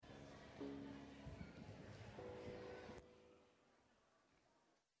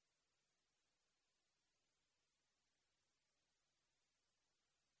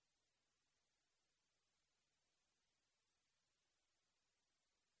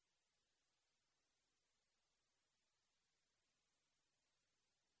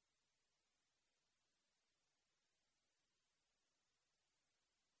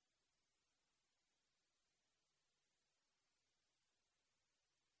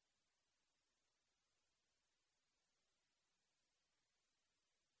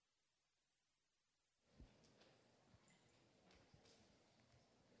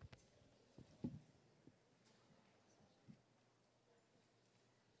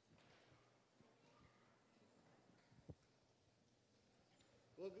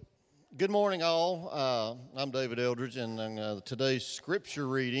Good morning, all. I'm David Eldridge, and today's scripture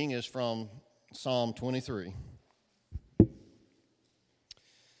reading is from Psalm 23. The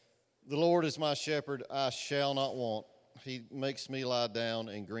Lord is my shepherd, I shall not want. He makes me lie down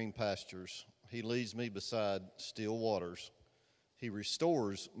in green pastures. He leads me beside still waters. He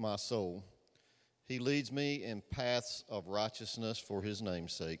restores my soul. He leads me in paths of righteousness for his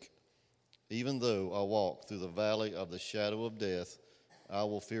name's sake. Even though I walk through the valley of the shadow of death, I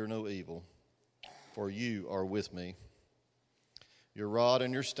will fear no evil, for you are with me. Your rod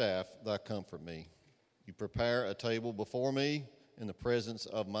and your staff, they comfort me. You prepare a table before me in the presence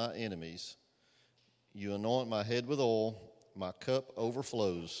of my enemies. You anoint my head with oil, my cup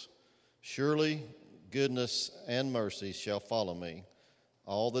overflows. Surely goodness and mercy shall follow me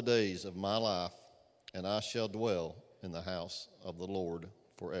all the days of my life, and I shall dwell in the house of the Lord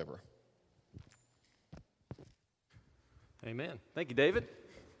forever. Amen. Thank you, David.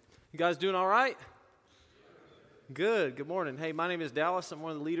 You guys doing all right? Good. Good morning. Hey, my name is Dallas. I'm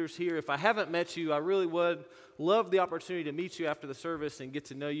one of the leaders here. If I haven't met you, I really would love the opportunity to meet you after the service and get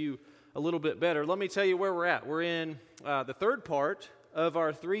to know you a little bit better. Let me tell you where we're at. We're in the third part of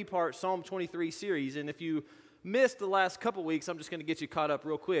our three-part Psalm 23 series, and if you missed the last couple weeks, I'm just going to get you caught up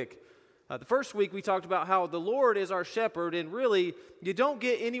real quick. The first week, we talked about how the Lord is our shepherd, and really, you don't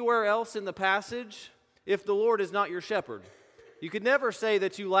get anywhere else in the passage if the Lord is not your shepherd. You could never say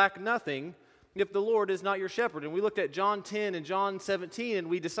that you lack nothing if the Lord is not your shepherd. And we looked at John 10 and John 17, and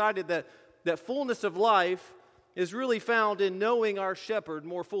we decided that fullness of life is really found in knowing our shepherd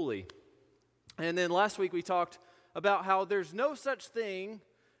more fully. And then last week we talked about how there's no such thing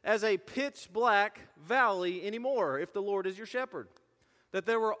as a pitch black valley anymore if the Lord is your shepherd. That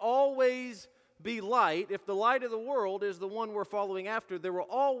there will always be light. If the light of the world is the one we're following after, there will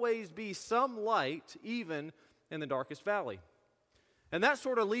always be some light even in the darkest valley. And that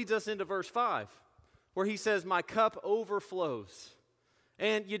sort of leads us into verse 5, where he says, my cup overflows.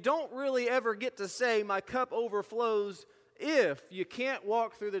 And you don't really ever get to say, my cup overflows, if you can't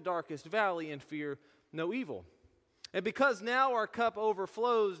walk through the darkest valley and fear no evil. And because now our cup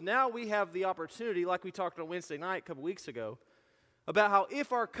overflows, now we have the opportunity, like we talked on Wednesday night a couple weeks ago, about how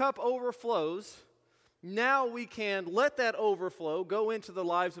if our cup overflows, now we can let that overflow go into the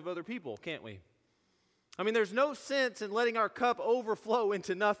lives of other people, can't we? I mean, there's no sense in letting our cup overflow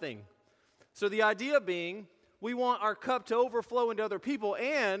into nothing. So the idea being, we want our cup to overflow into other people,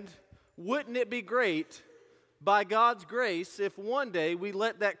 and wouldn't it be great, by God's grace, if one day we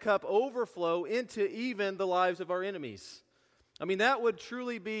let that cup overflow into even the lives of our enemies? I mean, that would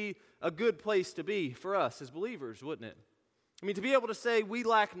truly be a good place to be for us as believers, wouldn't it? I mean, to be able to say we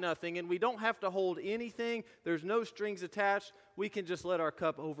lack nothing and we don't have to hold anything, there's no strings attached, we can just let our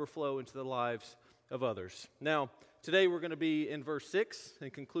cup overflow into the lives of others. Now, today we're going to be in verse 6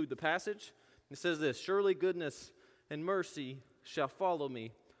 and conclude the passage. It says this, surely goodness and mercy shall follow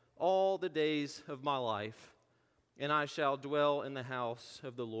me all the days of my life, and I shall dwell in the house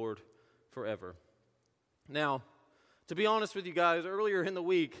of the Lord forever. Now, to be honest with you guys, earlier in the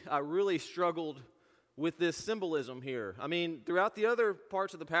week, I really struggled with this symbolism here. I mean, throughout the other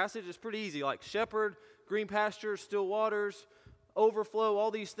parts of the passage, it's pretty easy, like shepherd, green pastures, still waters, overflow,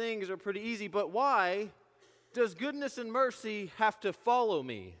 all these things are pretty easy, but why does goodness and mercy have to follow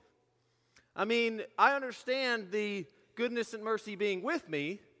me? I mean, I understand the goodness and mercy being with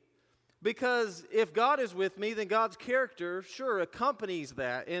me, because if God is with me, then God's character sure accompanies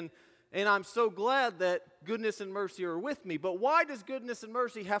that, and I'm so glad that goodness and mercy are with me. But why does goodness and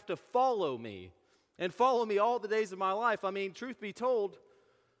mercy have to follow me, and follow me all the days of my life? I mean, truth be told,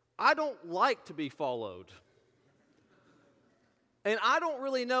 I don't like to be followed. And I don't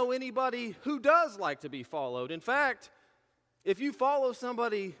really know anybody who does like to be followed. In fact, if you follow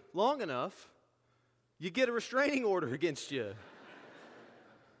somebody long enough, you get a restraining order against you.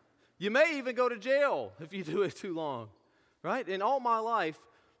 You may even go to jail if you do it too long, right? In all my life,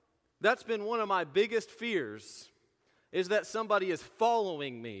 that's been one of my biggest fears, is that somebody is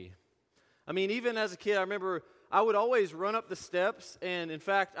following me. I mean, even as a kid, I remember I would always run up the steps, and in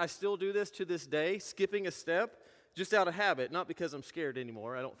fact, I still do this to this day, skipping a step. Just out of habit, not because I'm scared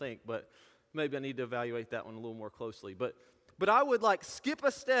anymore, I don't think, but maybe I need to evaluate that one a little more closely. But I would like skip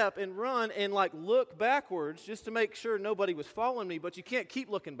a step and run and like look backwards just to make sure nobody was following me, but you can't keep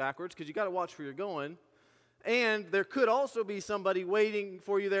looking backwards because you got to watch where you're going. And there could also be somebody waiting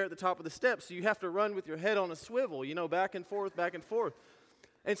for you there at the top of the steps, so you have to run with your head on a swivel, back and forth, back and forth.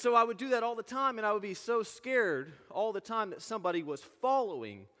 And so I would do that all the time, and I would be so scared all the time that somebody was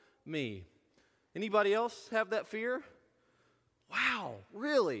following me. Anybody else have that fear? Wow,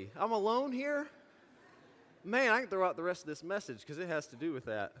 really? I'm alone here? Man, I can throw out the rest of this message because it has to do with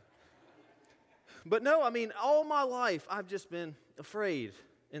that. But no, I mean, all my life, I've just been afraid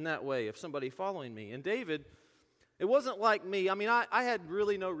in that way of somebody following me. And David, it wasn't like me. I mean, I had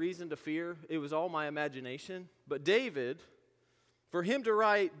really no reason to fear. It was all my imagination. But David, for him to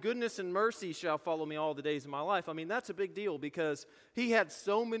write, goodness and mercy shall follow me all the days of my life, I mean, that's a big deal because he had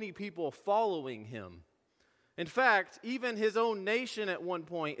so many people following him. In fact, even his own nation at one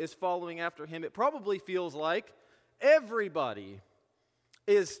point is following after him. It probably feels like everybody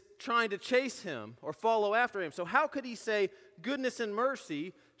is trying to chase him or follow after him. So how could he say, goodness and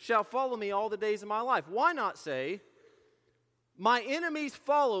mercy shall follow me all the days of my life? Why not say, my enemies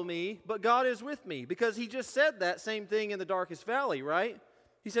follow me, but God is with me? Because he just said that same thing in the darkest valley, right?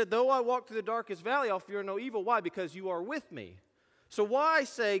 He said, though I walk through the darkest valley, I'll fear no evil. Why? Because you are with me. So why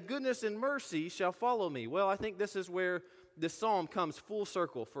say, goodness and mercy shall follow me? Well, I think this is where this psalm comes full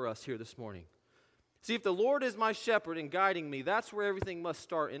circle for us here this morning. See, if the Lord is my shepherd and guiding me, that's where everything must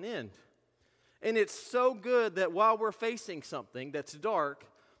start and end. And it's so good that while we're facing something that's dark,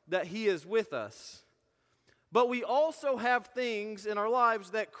 that he is with us. But we also have things in our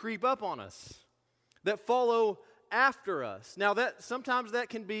lives that creep up on us, that follow after us. Now, sometimes that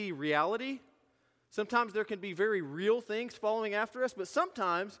can be reality. Sometimes there can be very real things following after us, but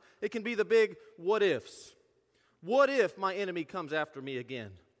sometimes it can be the big what ifs. What if my enemy comes after me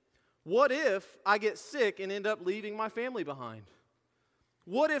again? What if I get sick and end up leaving my family behind?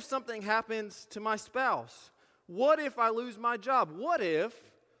 What if something happens to my spouse? What if I lose my job? What if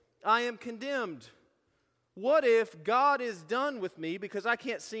I am condemned? What if God is done with me because I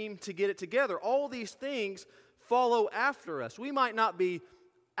can't seem to get it together? All these things follow after us. We might not be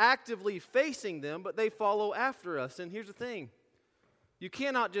actively facing them, but they follow after us. And here's the thing. You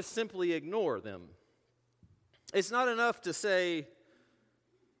cannot just simply ignore them. It's not enough to say,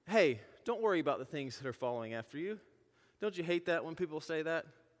 hey, don't worry about the things that are following after you. Don't you hate that when people say that?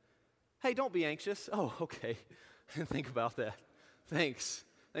 Hey, don't be anxious. Oh, okay. I didn't think about that. Thanks.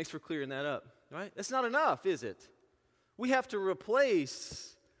 Thanks for clearing that up. Right? That's not enough, is it? We have to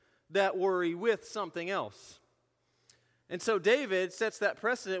replace that worry with something else. And so David sets that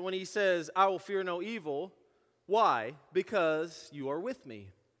precedent when he says, I will fear no evil. Why? Because you are with me.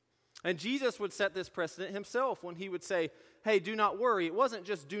 And Jesus would set this precedent himself when he would say, hey, do not worry. It wasn't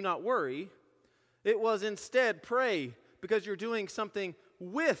just do not worry. It was instead pray because you're doing something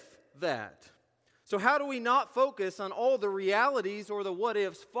with that. So how do we not focus on all the realities or the what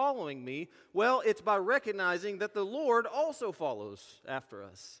ifs following me? Well, it's by recognizing that the Lord also follows after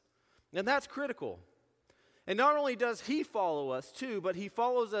us. And that's critical. And not only does he follow us too, but he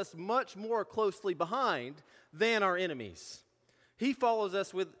follows us much more closely behind than our enemies. He follows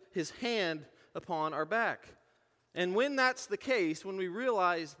us with his hand upon our back. And when that's the case, when we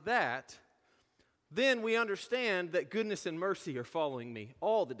realize that, then we understand that goodness and mercy are following me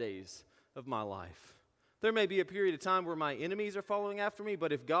all the days of my life. There may be a period of time where my enemies are following after me,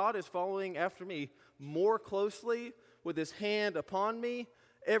 but if God is following after me more closely with his hand upon me,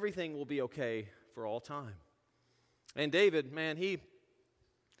 everything will be okay for all time. And David, man, he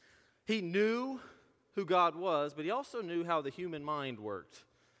knew who God was, but he also knew how the human mind worked.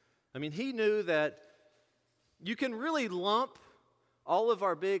 I mean, he knew that you can really lump all of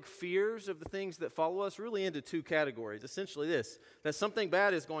our big fears of the things that follow us really into two categories. Essentially this, that something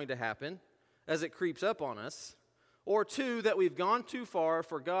bad is going to happen as it creeps up on us, or two, that we've gone too far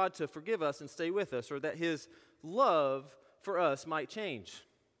for God to forgive us and stay with us, or that his love for us might change.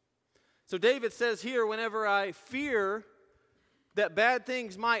 So David says here, whenever I fear that bad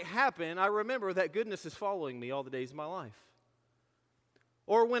things might happen, I remember that goodness is following me all the days of my life.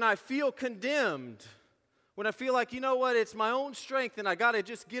 Or when I feel condemned, when I feel like, you know what, it's my own strength and I got to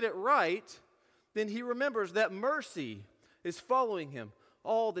just get it right, then he remembers that mercy is following him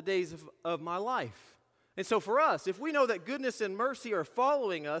all the days of my life. And so for us, if we know that goodness and mercy are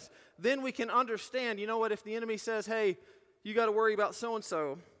following us, then we can understand, you know what, if the enemy says, hey, you got to worry about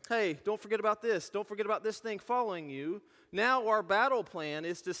so-and-so. Hey, don't forget about this. Don't forget about this thing following you. Now our battle plan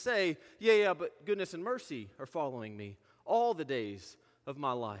is to say, yeah, but goodness and mercy are following me all the days of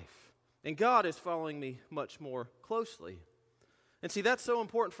my life. And God is following me much more closely. And see, that's so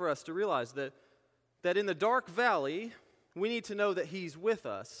important for us to realize that in the dark valley, we need to know that he's with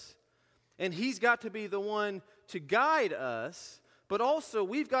us. And he's got to be the one to guide us, but also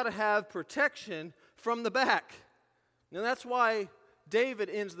we've got to have protection from the back. And that's why David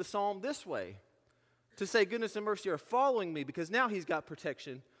ends the psalm this way, to say goodness and mercy are following me, because now he's got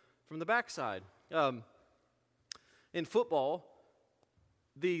protection from the backside. In football,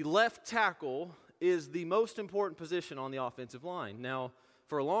 the left tackle is the most important position on the offensive line. Now,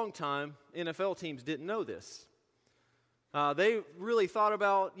 for a long time, NFL teams didn't know this. They really thought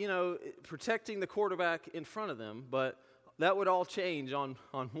about, protecting the quarterback in front of them, but that would all change on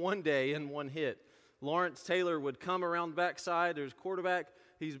one day and one hit. Lawrence Taylor would come around the backside. There's quarterback.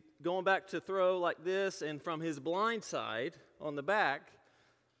 He's going back to throw like this, and from his blind side on the back,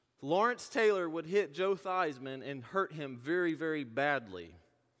 Lawrence Taylor would hit Joe Theismann and hurt him very, very badly.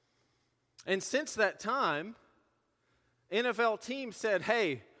 And since that time, NFL teams said,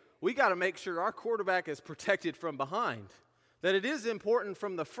 hey, we got to make sure our quarterback is protected from behind. That it is important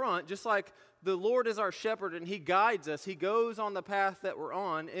from the front, just like the Lord is our shepherd and he guides us. He goes on the path that we're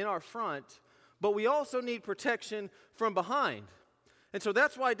on in our front, but we also need protection from behind. And so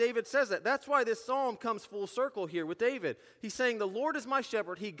that's why David says that. That's why this psalm comes full circle here with David. He's saying, the Lord is my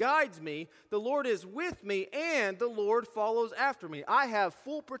shepherd. He guides me. The Lord is with me, and the Lord follows after me. I have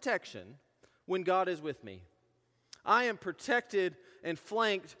full protection when God is with me. I am protected and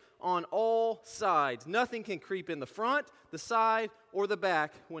flanked on all sides. Nothing can creep in the front, the side, or the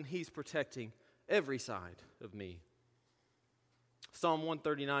back when he's protecting every side of me. Psalm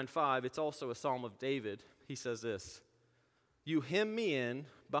 139:5, it's also a psalm of David. He says this, you hem me in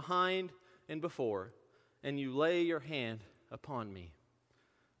behind and before, and you lay your hand upon me.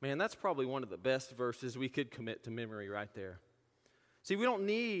 Man, that's probably one of the best verses we could commit to memory right there. See, we don't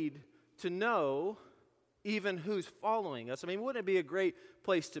need to know even who's following us. I mean, wouldn't it be a great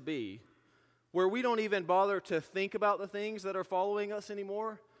place to be where we don't even bother to think about the things that are following us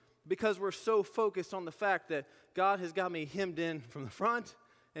anymore because we're so focused on the fact that God has got me hemmed in from the front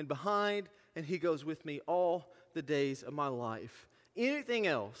and behind, and he goes with me all the days of my life. Anything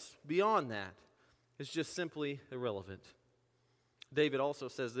else beyond that is just simply irrelevant. David also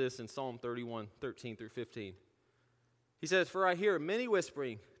says this in Psalm 31:13-15. He says, for I hear many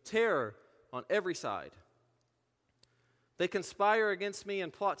whispering, terror on every side. They conspire against me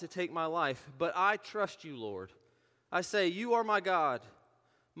and plot to take my life, but I trust you, Lord. I say, you are my God.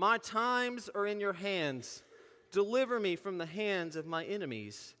 My times are in your hands. Deliver me from the hands of my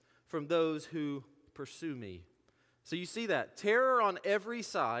enemies, from those who pursue me. So you see that. Terror on every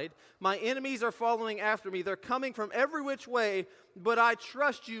side. My enemies are following after me. They're coming from every which way, but I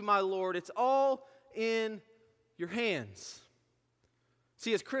trust you, my Lord. It's all in your hands.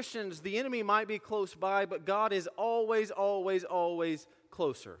 See, as Christians, the enemy might be close by, but God is always, always, always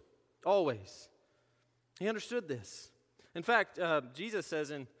closer. Always. He understood this. In fact, Jesus says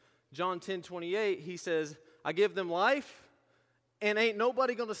in John 10:28, he says, I give them life, and ain't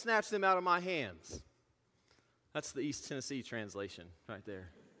nobody going to snatch them out of my hands. That's the East Tennessee translation right there.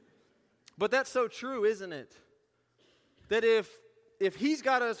 But that's so true, isn't it? That if he's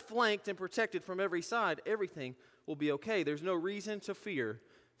got us flanked and protected from every side, everything will be okay. There's no reason to fear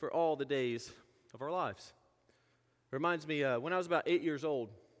for all the days of our lives. It reminds me, when I was about 8 years old,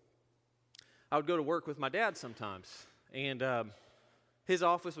 I would go to work with my dad sometimes. And his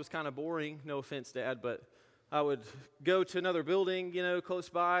office was kind of boring, no offense, Dad, but I would go to another building, close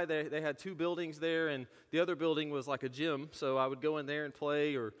by. They had two buildings there, and the other building was like a gym. So I would go in there and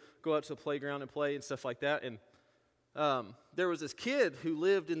play or go out to the playground and play and stuff like that. And there was this kid who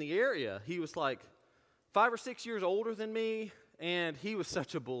lived in the area. He was like 5 or 6 years older than me, and he was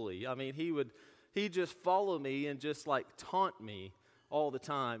such a bully. I mean, he'd just follow me and just like taunt me all the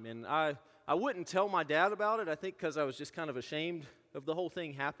time. And I wouldn't tell my dad about it, I think because I was just kind of ashamed of the whole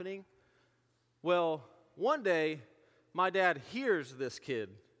thing happening. Well, one day, my dad hears this kid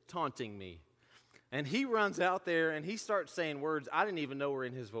taunting me, and he runs out there and he starts saying words I didn't even know were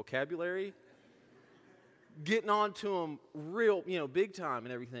in his vocabulary, getting on to him real, big time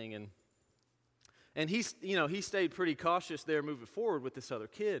and everything. And he stayed pretty cautious there moving forward with this other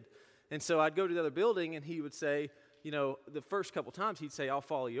kid. And so I'd go to the other building, and he would say, the first couple times he'd say, I'll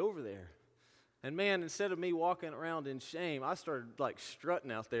follow you over there. And man, instead of me walking around in shame, I started like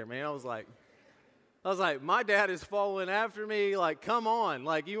strutting out there, man. I was like, my dad is following after me. Like, come on.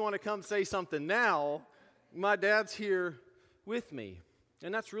 Like, you want to come say something now? My dad's here with me.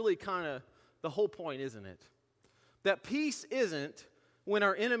 And that's really kind of the whole point, isn't it? That peace isn't when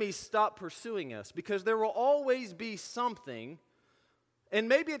our enemies stop pursuing us, because there will always be something, and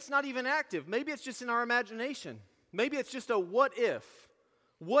maybe it's not even active. Maybe it's just in our imagination. Maybe it's just a what if.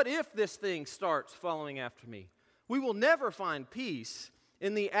 What if this thing starts following after me? We will never find peace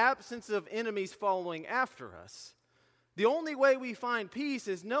in the absence of enemies following after us. The only way we find peace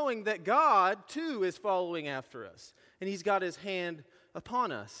is knowing that God, too, is following after us, and he's got his hand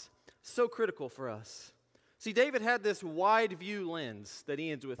upon us. So critical for us. See, David had this wide view lens that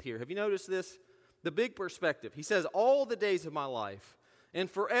he ends with here. Have you noticed this? The big perspective. He says, all the days of my life and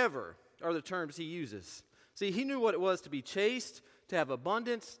forever are the terms he uses. See, he knew what it was to be chased, to have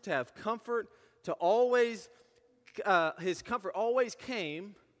abundance, to have comfort, to always, his comfort always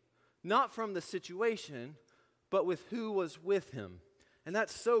came not from the situation, but with who was with him. And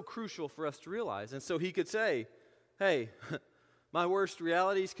that's so crucial for us to realize. And so he could say, hey, my worst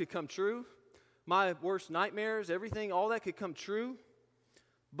realities could come true. My worst nightmares, everything, all that could come true.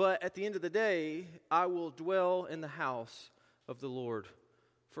 But at the end of the day, I will dwell in the house of the Lord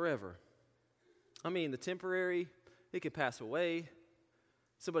forever. I mean, the temporary, it could pass away.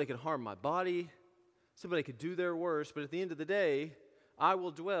 Somebody could harm my body. Somebody could do their worst. But at the end of the day, I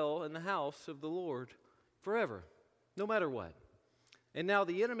will dwell in the house of the Lord forever, no matter what. And now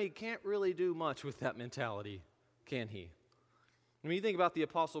the enemy can't really do much with that mentality, can he? When you think about the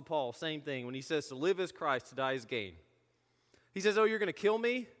Apostle Paul, same thing. When he says to live as Christ, to die as gain. He says, oh, you're going to kill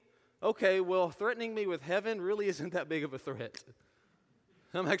me? Okay, well, threatening me with heaven really isn't that big of a threat.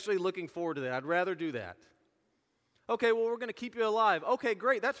 I'm actually looking forward to that. I'd rather do that. Okay, well, we're going to keep you alive. Okay,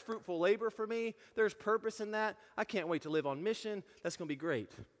 great. That's fruitful labor for me. There's purpose in that. I can't wait to live on mission. That's going to be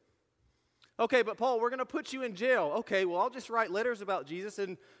great. Okay, but Paul, we're going to put you in jail. Okay, well, I'll just write letters about Jesus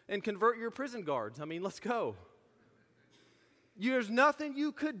and convert your prison guards. I mean, let's go. There's nothing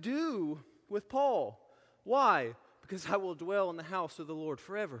you could do with Paul. Why? Because I will dwell in the house of the Lord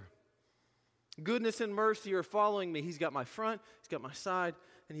forever. Goodness and mercy are following me. He's got my front, he's got my side,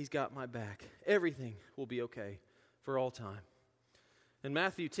 and he's got my back. Everything will be okay for all time. In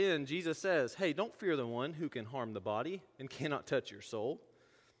Matthew 10, Jesus says, hey, don't fear the one who can harm the body and cannot touch your soul.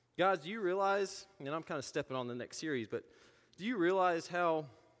 Guys, do you realize, and I'm kind of stepping on the next series, but do you realize how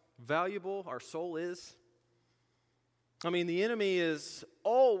valuable our soul is? I mean, the enemy is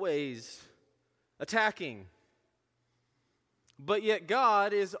always attacking, but yet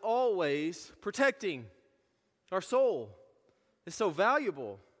God is always protecting our soul. It's so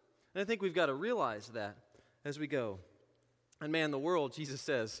valuable, and I think we've got to realize that as we go. And man, the world, Jesus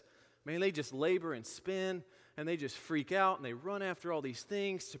says, man, they just labor and spin, and they just freak out, and they run after all these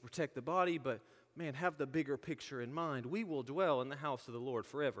things to protect the body, but man, have the bigger picture in mind. We will dwell in the house of the Lord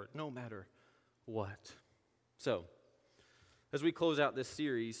forever, no matter what. So, as we close out this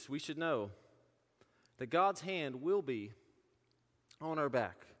series, we should know that God's hand will be on our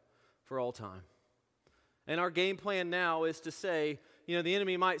back for all time. And our game plan now is to say, you know, the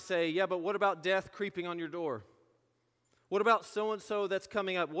enemy might say, yeah, but what about death creeping on your door? What about so-and-so that's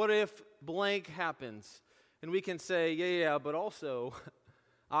coming up? What if blank happens? And we can say, yeah, but also,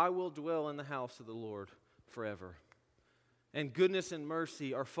 I will dwell in the house of the Lord forever. And goodness and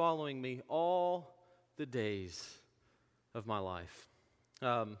mercy are following me all the days of my life.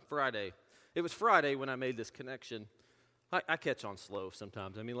 Friday. It was Friday when I made this connection. I catch on slow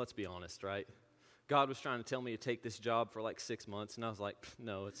sometimes. I mean, let's be honest, right? God was trying to tell me to take this job for like 6 months, and I was like,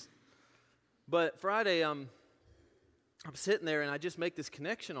 no, it's... But Friday, I'm sitting there, and I just make this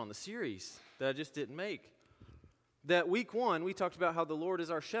connection on the series that I just didn't make. That week 1, we talked about how the Lord is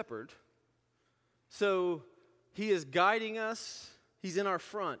our shepherd. So he is guiding us. He's in our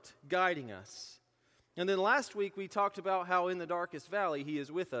front, guiding us. And then last week, we talked about how in the darkest valley, he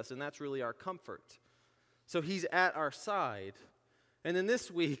is with us, and that's really our comfort. So he's at our side. And then this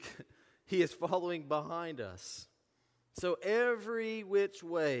week, he is following behind us. So every which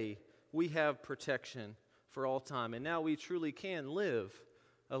way, we have protection for all time. And now we truly can live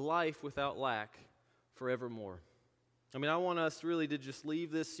a life without lack forevermore. I mean, I want us really to just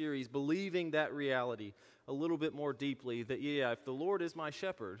leave this series believing that reality a little bit more deeply, that, yeah, if the Lord is my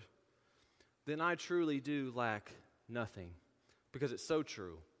shepherd, then I truly do lack nothing, because it's so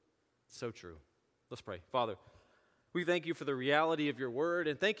true. It's so true. Let's pray. Father, we thank you for the reality of your word,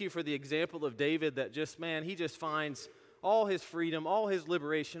 and thank you for the example of David that just, man, he just finds all his freedom, all his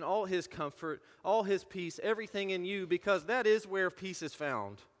liberation, all his comfort, all his peace, everything in you, because that is where peace is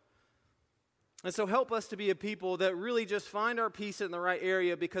found. And so help us to be a people that really just find our peace in the right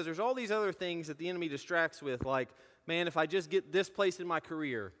area, because there's all these other things that the enemy distracts with, like, man, if I just get this place in my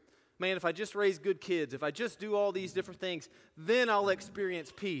career, man, if I just raise good kids, if I just do all these different things, then I'll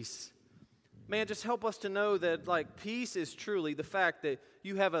experience peace. Man, just help us to know that, like, peace is truly the fact that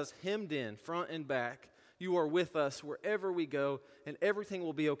you have us hemmed in, front and back. You are with us wherever we go, and everything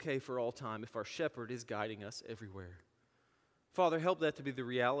will be okay for all time if our shepherd is guiding us everywhere. Father, help that to be the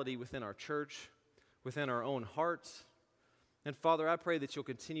reality within our church, within our own hearts. And Father, I pray that you'll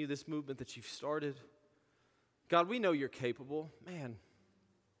continue this movement that you've started. God, we know you're capable. Man,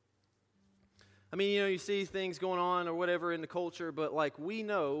 I mean, you know, you see things going on or whatever in the culture, but like, we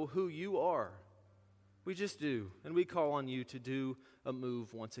know who you are. We just do. And we call on you to do a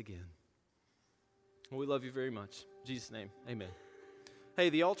move once again. And we love you very much. In Jesus' name, amen. Hey,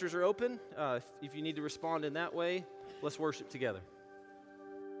 the altars are open. If you need to respond in that way, let's worship together.